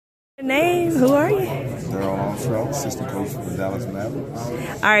Name? Who are you? Darrell Armstrong, assistant coach for the Dallas Mavericks.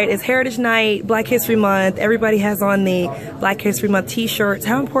 All right, it's Heritage Night, Black History Month. Everybody has on the Black History Month t-shirts.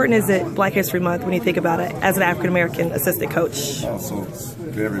 How important is it Black History Month when you think about it as an African-American assistant coach? So it's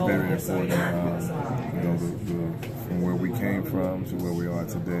very, very important. You know, from where we came from to where we are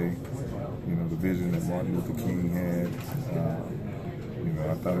today. You know, the vision that Martin Luther King had. You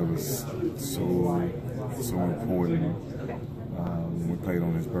know, I thought it was so important. We played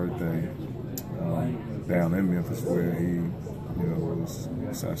on his birthday down in Memphis, where he, you know, was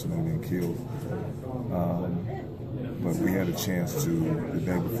assassinated and killed. But we had a chance to, the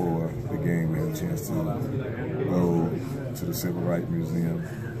day before the game, we had a chance to go to the Civil Rights Museum.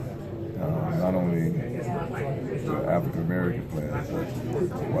 Not only the African American players, but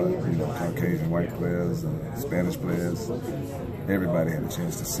you know, Caucasian white players, Spanish players. Everybody had a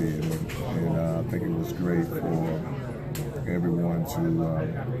chance to see it, and I think it was great for everyone to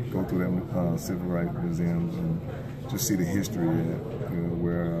go through them civil rights museums and just see the history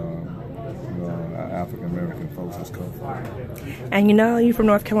where African American folks has come from. And you know, you from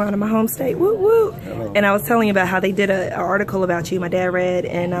North Carolina, my home state. Woo woo! Hello. And I was telling you about how they did an article about you. My dad read,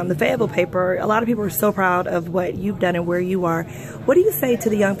 and the Fayetteville paper. A lot of people are so proud of what you've done and where you are. What do you say to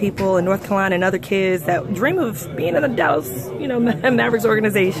the young people in North Carolina and other kids that dream of being in the Dallas, you know, Mavericks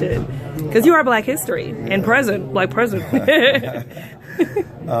organization? Because you are Black history and present, like present. I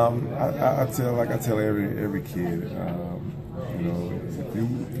tell every kid, you know,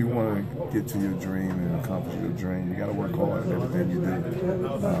 if you want to get to your dream and accomplish your dream, you got to work hard at everything you do.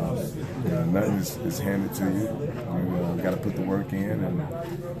 You know, nothing is handed to you. You got to put the work in, and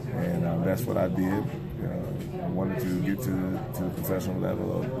that's what I did. I wanted to get to the professional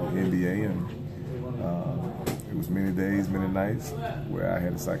level of the NBA, and it was many days, many nights where I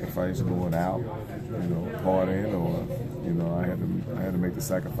had to sacrifice going out, you know, partying, or you know, I had to make the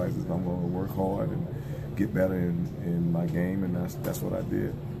sacrifices. I'm going to work hard and get better in my game, and that's what I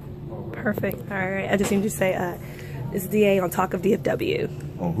did. Perfect. All right. I just need to say, it's DA on Talk of DFW.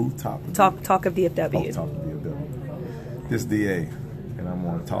 On who? Talk of DFW. Oh, Talk of DFW. This DA, and I'm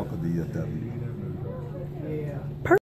on Talk of DFW.